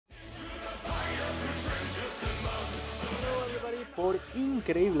por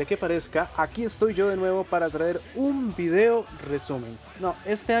increíble que parezca, aquí estoy yo de nuevo para traer un video resumen. No,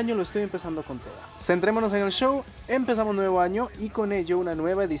 este año lo estoy empezando con toda. Centrémonos en el show, empezamos nuevo año y con ello una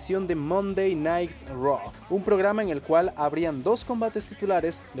nueva edición de Monday Night Raw, un programa en el cual habrían dos combates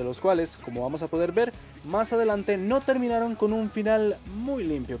titulares, de los cuales, como vamos a poder ver más adelante, no terminaron con un final muy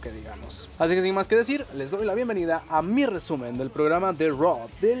limpio que digamos. Así que sin más que decir, les doy la bienvenida a mi resumen del programa de Raw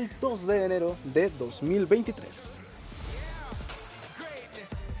del 2 de enero de 2023.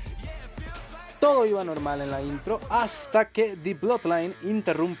 Todo iba normal en la intro hasta que The Bloodline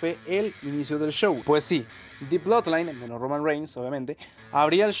interrumpe el inicio del show. Pues sí, The Bloodline, menos Roman Reigns obviamente,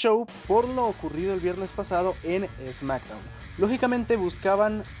 abría el show por lo ocurrido el viernes pasado en SmackDown. Lógicamente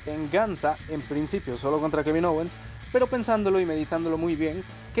buscaban venganza, en principio solo contra Kevin Owens, pero pensándolo y meditándolo muy bien,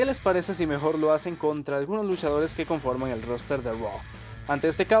 ¿qué les parece si mejor lo hacen contra algunos luchadores que conforman el roster de Raw? Ante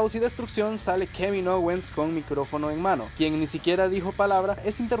este caos y destrucción sale Kevin Owens con micrófono en mano, quien ni siquiera dijo palabra,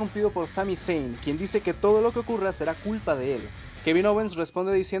 es interrumpido por Sami Zayn, quien dice que todo lo que ocurra será culpa de él. Kevin Owens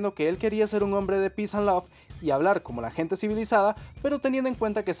responde diciendo que él quería ser un hombre de peace and love y hablar como la gente civilizada, pero teniendo en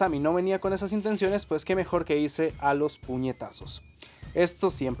cuenta que Sami no venía con esas intenciones, pues qué mejor que irse a los puñetazos.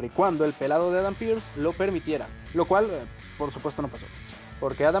 Esto siempre y cuando el pelado de Adam Pearce lo permitiera, lo cual por supuesto no pasó,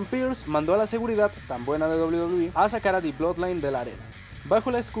 porque Adam Pearce mandó a la seguridad tan buena de WWE a sacar a The Bloodline de la arena,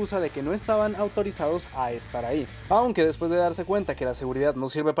 bajo la excusa de que no estaban autorizados a estar ahí, aunque después de darse cuenta que la seguridad no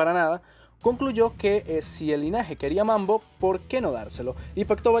sirve para nada, concluyó que si el linaje quería mambo, ¿por qué no dárselo? Y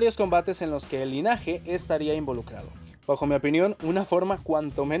pactó varios combates en los que el linaje estaría involucrado. Bajo mi opinión, una forma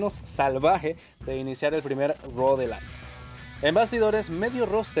cuanto menos salvaje de iniciar el primer Raw del año. En bastidores, medio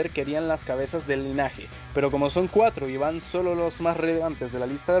roster querían las cabezas del linaje, pero como son 4 y van solo los más relevantes de la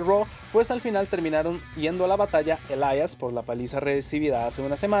lista de Raw, pues al final terminaron yendo a la batalla Elias por la paliza recibida hace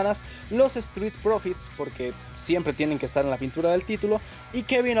unas semanas, los Street Profits porque siempre tienen que estar en la pintura del título, y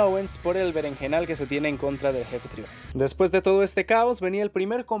Kevin Owens por el berenjenal que se tiene en contra del jefe tribal. Después de todo este caos venía el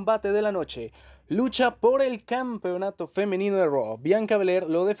primer combate de la noche, lucha por el campeonato femenino de Raw. Bianca Belair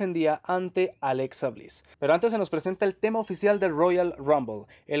lo defendía ante Alexa Bliss. Pero antes se nos presenta el tema oficial del Royal Rumble,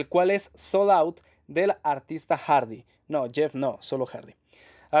 el cual es Sold Out del artista Hardy. No, Jeff no, solo Hardy.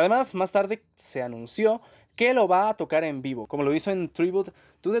 Además, más tarde se anunció que lo va a tocar en vivo, como lo hizo en Tribute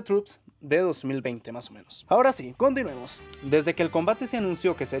to the Troops de 2020 más o menos. Ahora sí, continuemos. Desde que el combate se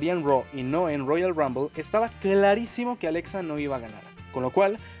anunció que sería en Raw y no en Royal Rumble, estaba clarísimo que Alexa no iba a ganar, con lo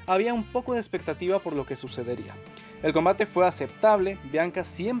cual había un poco de expectativa por lo que sucedería. El combate fue aceptable, Bianca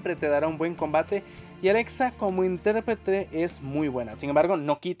siempre te dará un buen combate y Alexa como intérprete es muy buena. Sin embargo,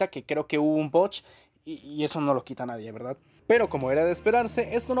 no quita que creo que hubo un botch y eso no lo quita nadie, ¿verdad? Pero como era de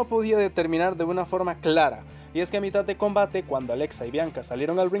esperarse, esto no podía determinar de una forma clara. Y es que a mitad de combate, cuando Alexa y Bianca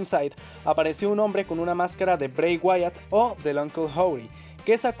salieron al ringside, apareció un hombre con una máscara de Bray Wyatt o del Uncle Howdy,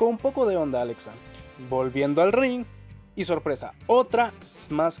 que sacó un poco de onda a Alexa. Volviendo al ring, y sorpresa, otra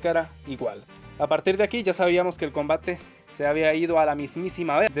máscara igual. A partir de aquí ya sabíamos que el combate se había ido a la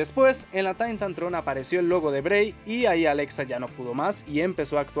mismísima vez. Después, en la Titantron apareció el logo de Bray y ahí Alexa ya no pudo más y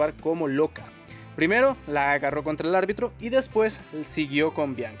empezó a actuar como loca. Primero la agarró contra el árbitro y después siguió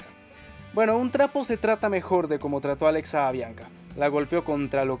con Bianca. Bueno, un trapo se trata mejor de cómo trató Alexa a Bianca. La golpeó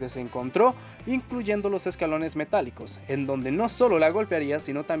contra lo que se encontró, incluyendo los escalones metálicos, en donde no solo la golpearía,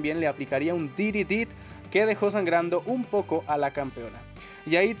 sino también le aplicaría un DDT que dejó sangrando un poco a la campeona.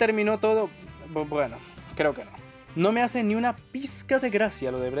 Y ahí terminó todo. Bueno, creo que no. No me hace ni una pizca de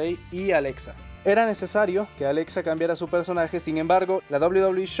gracia lo de Bray y Alexa. Era necesario que Alexa cambiara su personaje, sin embargo, la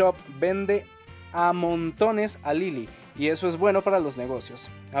WWE Shop vende a montones a Lily, y eso es bueno para los negocios.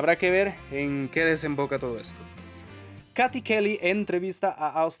 Habrá que ver en qué desemboca todo esto. Katy Kelly entrevista a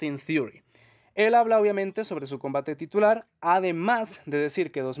Austin Theory. Él habla obviamente sobre su combate titular, además de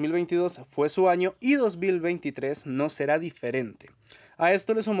decir que 2022 fue su año y 2023 no será diferente. A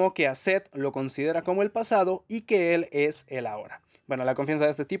esto le sumó que a Seth lo considera como el pasado y que él es el ahora. Bueno, la confianza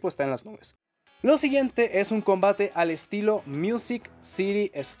de este tipo está en las nubes. Lo siguiente es un combate al estilo Music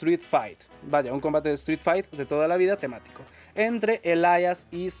City Street Fight. Vaya, un combate de Street Fight de toda la vida temático, entre Elias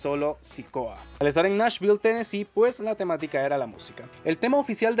y Solo Sikoa. Al estar en Nashville, Tennessee, pues la temática era la música. El tema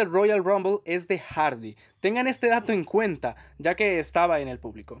oficial del Royal Rumble es de Hardy. Tengan este dato en cuenta, ya que estaba en el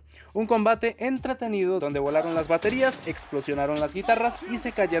público. Un combate entretenido donde volaron las baterías, explosionaron las guitarras y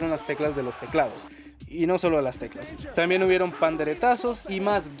se cayeron las teclas de los teclados. Y no solo las teclas, también hubieron panderetazos y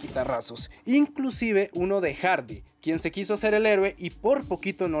más guitarrazos, inclusive uno de Hardy, quien se quiso hacer el héroe y por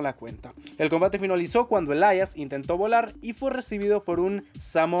poquito no la cuenta. El combate finalizó cuando Elias intentó volar y fue recibido por un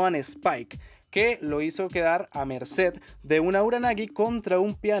Samoan Spike, que lo hizo quedar a merced de una Uranagi contra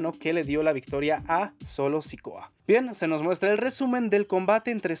un piano que le dio la victoria a Solo Sikoa. Bien, se nos muestra el resumen del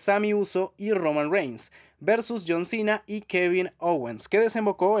combate entre Sami Uso y Roman Reigns versus John Cena y Kevin Owens, que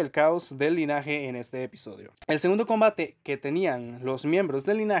desembocó el caos del linaje en este episodio. El segundo combate que tenían los miembros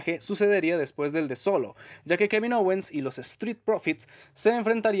del linaje sucedería después del de Solo, ya que Kevin Owens y los Street Profits se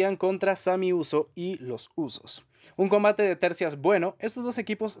enfrentarían contra Sami Uso y los Usos. Un combate de tercias bueno, estos dos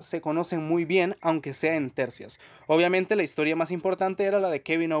equipos se conocen muy bien, aunque sea en tercias. Obviamente la historia más importante era la de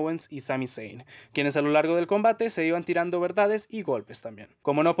Kevin Owens y Sami Zayn, quienes a lo largo del combate se iban tirando verdades y golpes también.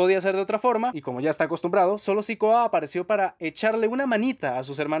 Como no podía ser de otra forma, y como ya está acostumbrado, solo Sikoa apareció para echarle una manita a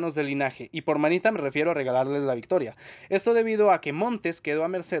sus hermanos del linaje, y por manita me refiero a regalarles la victoria. Esto debido a que Montes quedó a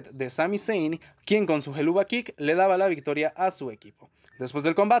merced de Sami Zayn, quien con su Helluva Kick le daba la victoria a su equipo. Después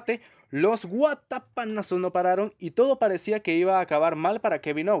del combate, los guatapanazos no pararon y todo parecía que iba a acabar mal para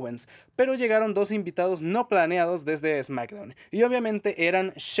Kevin Owens, pero llegaron dos invitados no planeados desde SmackDown, y obviamente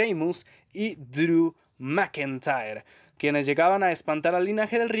eran Sheamus y Drew McIntyre, quienes llegaban a espantar al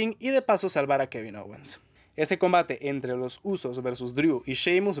linaje del ring y de paso salvar a Kevin Owens. Ese combate entre los Usos versus Drew y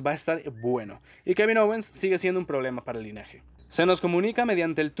Sheamus va a estar bueno, y Kevin Owens sigue siendo un problema para el linaje. Se nos comunica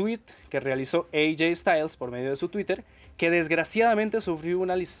mediante el tweet que realizó AJ Styles por medio de su Twitter que desgraciadamente sufrió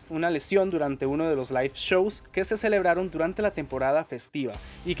una lesión durante uno de los live shows que se celebraron durante la temporada festiva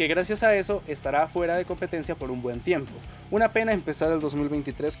y que gracias a eso estará fuera de competencia por un buen tiempo. Una pena empezar el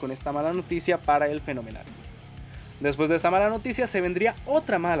 2023 con esta mala noticia para el fenomenal. Después de esta mala noticia se vendría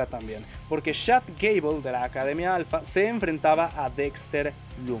otra mala también, porque Chad Gable de la Academia Alpha se enfrentaba a Dexter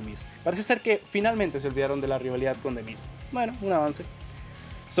Lumis. Parece ser que finalmente se olvidaron de la rivalidad con The Miz. Bueno, un avance.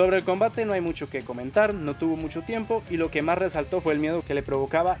 Sobre el combate no hay mucho que comentar, no tuvo mucho tiempo y lo que más resaltó fue el miedo que le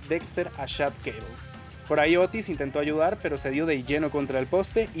provocaba Dexter a Chad Gable. Por ahí Otis intentó ayudar, pero se dio de lleno contra el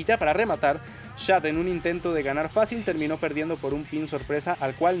poste y ya para rematar, Chad en un intento de ganar fácil terminó perdiendo por un pin sorpresa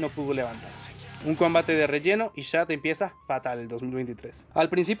al cual no pudo levantarse. Un combate de relleno y Chad empieza fatal el 2023. Al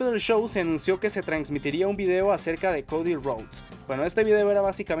principio del show se anunció que se transmitiría un video acerca de Cody Rhodes. Bueno, este video era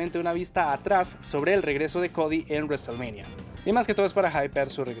básicamente una vista atrás sobre el regreso de Cody en WrestleMania. Y más que todo es para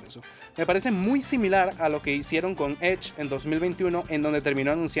hypear su regreso. Me parece muy similar a lo que hicieron con Edge en 2021, en donde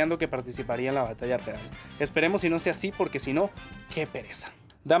terminó anunciando que participaría en la batalla real. Esperemos si no sea así, porque si no, qué pereza.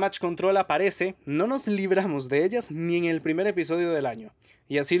 Damage Control aparece, no nos libramos de ellas ni en el primer episodio del año,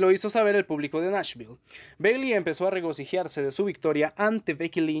 y así lo hizo saber el público de Nashville. Bayley empezó a regocijarse de su victoria ante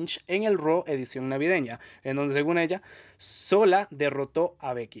Becky Lynch en el Raw edición navideña, en donde según ella, sola derrotó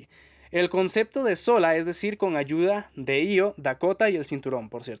a Becky. El concepto de sola, es decir, con ayuda de Io, Dakota y el cinturón,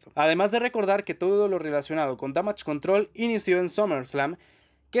 por cierto. Además de recordar que todo lo relacionado con Damage Control inició en SummerSlam,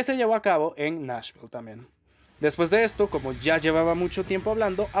 que se llevó a cabo en Nashville también. Después de esto, como ya llevaba mucho tiempo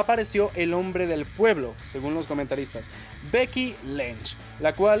hablando, apareció el hombre del pueblo, según los comentaristas, Becky Lynch,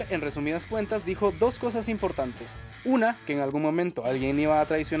 la cual, en resumidas cuentas, dijo dos cosas importantes. Una, que en algún momento alguien iba a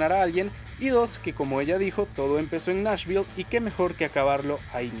traicionar a alguien, y dos, que como ella dijo, todo empezó en Nashville y qué mejor que acabarlo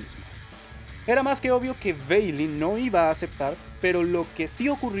ahí mismo. Era más que obvio que Bayley no iba a aceptar, pero lo que sí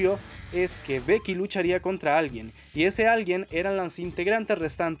ocurrió es que Becky lucharía contra alguien, y ese alguien eran las integrantes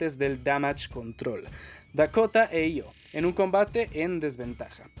restantes del Damage Control, Dakota e Io, en un combate en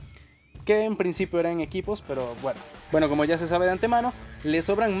desventaja, que en principio eran equipos, pero bueno, como ya se sabe de antemano, le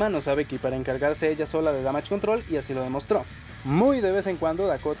sobran manos a Becky para encargarse ella sola de Damage Control y así lo demostró. Muy de vez en cuando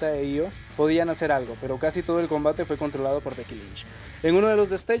Dakota e Io podían hacer algo, pero casi todo el combate fue controlado por Becky Lynch. En uno de los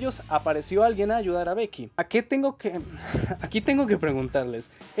destellos apareció alguien a ayudar a Becky. Aquí tengo que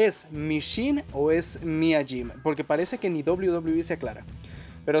preguntarles, ¿es Michin o es Mia Jim? Porque parece que ni WWE se aclara.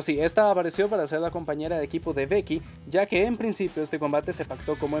 Pero sí, esta apareció para ser la compañera de equipo de Becky, ya que en principio este combate se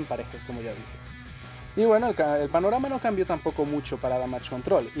pactó como en parejas, como ya dije. Y bueno, el panorama no cambió tampoco mucho para Damage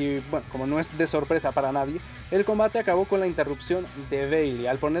Control, y bueno, como no es de sorpresa para nadie, el combate acabó con la interrupción de Bayley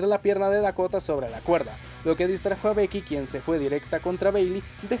al poner la pierna de Dakota sobre la cuerda, lo que distrajo a Becky, quien se fue directa contra Bayley,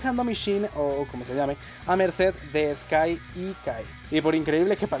 dejando a Michin, o como se llame, a merced de Sky y Kai. Y por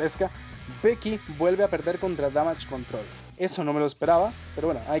increíble que parezca, Becky vuelve a perder contra Damage Control. Eso no me lo esperaba, pero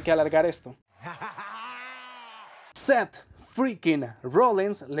bueno, hay que alargar esto. Seth freaking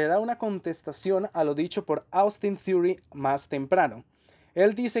Rollins le da una contestación a lo dicho por Austin Theory más temprano.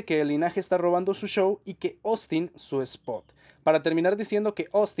 Él dice que el linaje está robando su show y que Austin su spot, para terminar diciendo que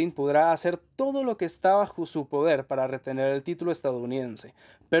Austin podrá hacer todo lo que está bajo su poder para retener el título estadounidense,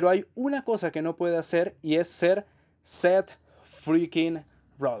 pero hay una cosa que no puede hacer y es ser Seth freaking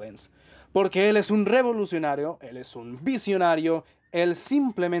Rollins. Porque él es un revolucionario, él es un visionario, él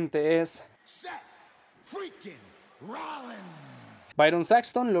simplemente es Seth freaking Rollins. Byron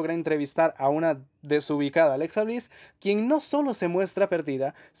Saxton logra entrevistar a una desubicada Alexa Bliss, quien no solo se muestra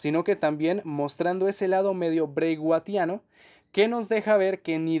perdida, sino que también mostrando ese lado medio Bray Wyatttiano que nos deja ver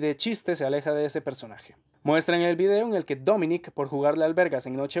que ni de chiste se aleja de ese personaje. Muestran el video en el que Dominic, por jugarle al Vergas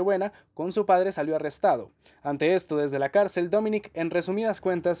en Nochebuena, con su padre salió arrestado. Ante esto, desde la cárcel, Dominic, en resumidas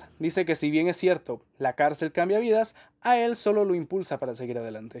cuentas, dice que si bien es cierto, la cárcel cambia vidas, a él solo lo impulsa para seguir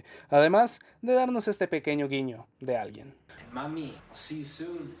adelante. Además de darnos este pequeño guiño de alguien. Mami, I'll see you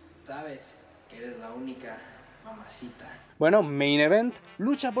soon. Sabes que eres la única mamacita. Bueno, Main Event,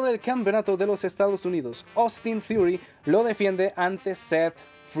 lucha por el campeonato de los Estados Unidos. Austin Theory lo defiende ante Seth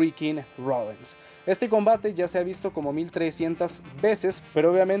freaking Rollins. Este combate ya se ha visto como 1300 veces,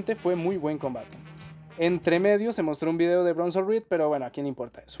 pero obviamente fue muy buen combate. Entre medio se mostró un video de Bronson Reed, pero bueno, ¿a quién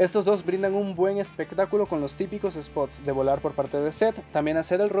importa eso? Estos dos brindan un buen espectáculo con los típicos spots de volar por parte de Seth, también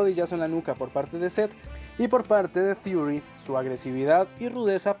hacer el rodillazo en la nuca por parte de Seth, y por parte de Theory, su agresividad y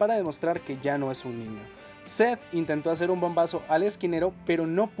rudeza para demostrar que ya no es un niño. Seth intentó hacer un bombazo al esquinero, pero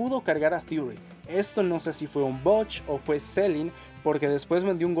no pudo cargar a Theory. Esto no sé si fue un botch o fue selling, porque después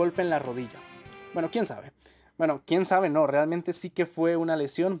me dio un golpe en la rodilla. Bueno, quién sabe. Bueno, quién sabe, no, realmente sí que fue una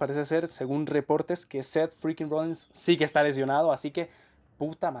lesión. Parece ser, según reportes, que Seth freaking Rollins sí que está lesionado, así que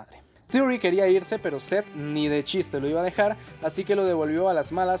puta madre. Theory quería irse, pero Seth ni de chiste lo iba a dejar, así que lo devolvió a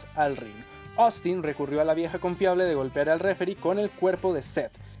las malas al ring. Austin recurrió a la vieja confiable de golpear al referee con el cuerpo de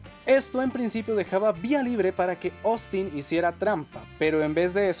Seth. Esto en principio dejaba vía libre para que Austin hiciera trampa, pero en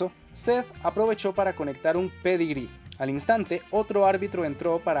vez de eso, Seth aprovechó para conectar un pedigree. Al instante, otro árbitro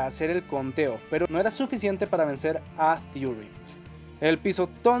entró para hacer el conteo, pero no era suficiente para vencer a Theory. El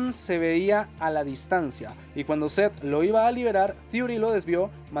pisotón se veía a la distancia, y cuando Seth lo iba a liberar, Theory lo desvió,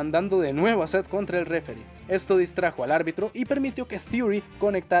 mandando de nuevo a Seth contra el referee. Esto distrajo al árbitro y permitió que Theory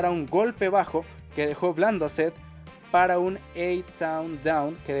conectara un golpe bajo que dejó blando a Seth para un 8-count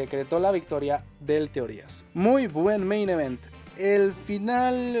down que decretó la victoria del Teorías. Muy buen main event. El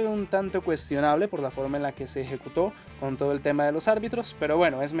final un tanto cuestionable por la forma en la que se ejecutó con todo el tema de los árbitros, pero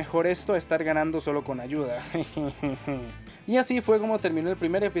bueno, es mejor esto a estar ganando solo con ayuda. Y así fue como terminó el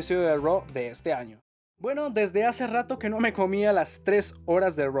primer episodio de Raw de este año. Bueno, desde hace rato que no me comía las 3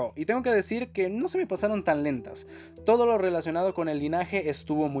 horas de Raw, y tengo que decir que no se me pasaron tan lentas. Todo lo relacionado con el linaje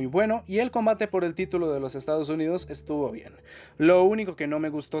estuvo muy bueno, y el combate por el título de los Estados Unidos estuvo bien. Lo único que no me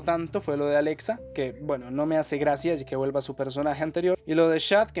gustó tanto fue lo de Alexa, que bueno, no me hace gracia y que vuelva a su personaje anterior, y lo de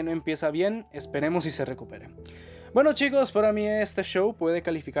Shad, que no empieza bien, esperemos si se recupere. Bueno chicos, para mí este show puede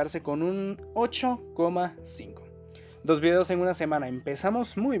calificarse con un 8,5. 2 videos en una semana,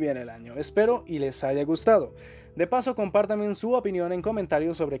 empezamos muy bien el año, espero y les haya gustado. De paso, compártanme su opinión en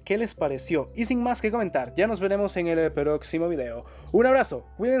comentarios sobre qué les pareció, y sin más que comentar, ya nos veremos en el próximo video. Un abrazo,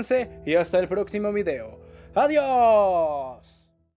 cuídense y hasta el próximo video. ¡Adiós!